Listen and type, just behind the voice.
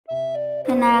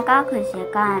그날과 그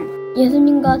시간.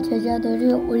 예수님과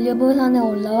제자들이 올리브산에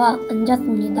올라와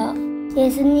앉았습니다.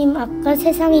 예수님, 아까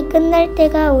세상이 끝날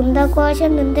때가 온다고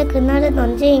하셨는데 그날은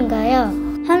언제인가요?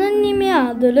 하느님의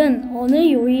아들은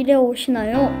어느 요일에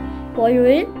오시나요?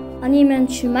 월요일? 아니면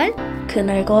주말?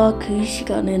 그날과 그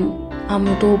시간은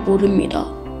아무도 모릅니다.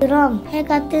 그럼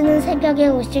해가 뜨는 새벽에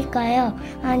오실까요?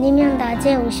 아니면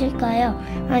낮에 오실까요?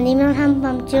 아니면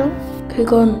한밤중?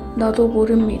 그건 나도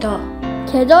모릅니다.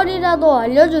 계절이라도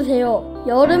알려주세요.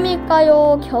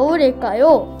 여름일까요?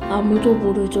 겨울일까요? 아무도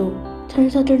모르죠.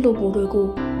 천사들도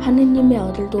모르고 하느님의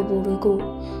아들도 모르고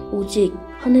오직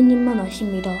하느님만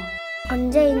아십니다.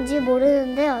 언제인지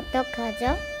모르는데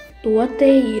어떡하죠? 노아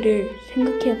때의 일을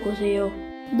생각해 보세요.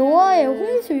 노아의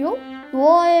홍수요?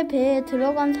 노아의 배에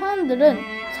들어간 사람들은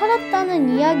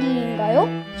살았다는 이야기인가요?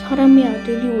 사람의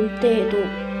아들이 올 때에도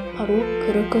바로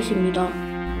그럴 것입니다.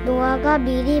 노아가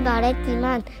미리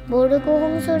말했지만 모르고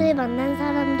홍수를 만난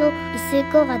사람도 있을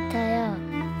것 같아요.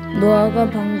 노아가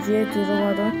방주에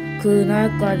들어가던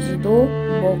그날까지도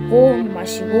먹고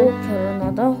마시고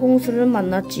결혼하다 홍수를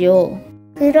만났지요.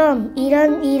 그럼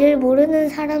이런 일을 모르는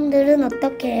사람들은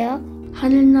어떻게 해요?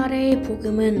 하늘나라의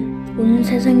복음은 온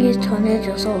세상에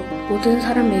전해져서 모든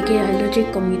사람에게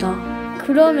알려질 겁니다.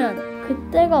 그러면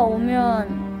그때가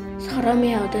오면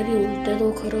사람의 아들이 올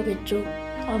때도 그러겠죠.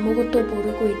 아무것도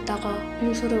모르고 있다가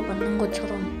홍수를 만난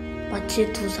것처럼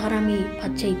마치 두 사람이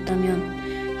밭에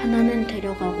있다면 하나는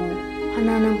데려가고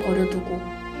하나는 버려두고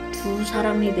두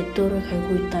사람이 맷돌을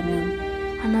갈고 있다면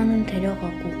하나는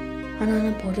데려가고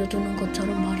하나는 버려두는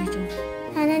것처럼 말이죠.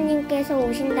 하나님께서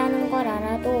오신다는 걸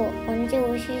알아도 언제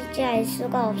오실지 알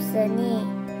수가 없으니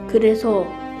그래서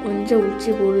언제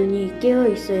올지 모르니 깨어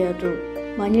있어야죠.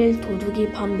 만일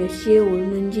도둑이 밤 몇 시에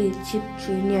오는지 집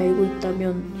주인이 알고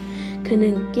있다면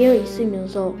그는 깨어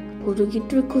있으면서 도둑이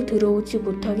뚫고 들어오지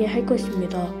못하게 할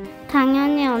것입니다.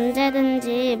 당연히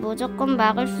언제든지 무조건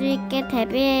막을 수 있게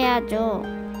대비해야죠.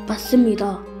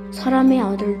 맞습니다. 사람의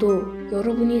아들도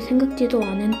여러분이 생각지도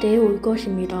않은 때에 올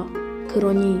것입니다.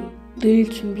 그러니 늘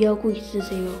준비하고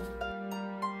있으세요.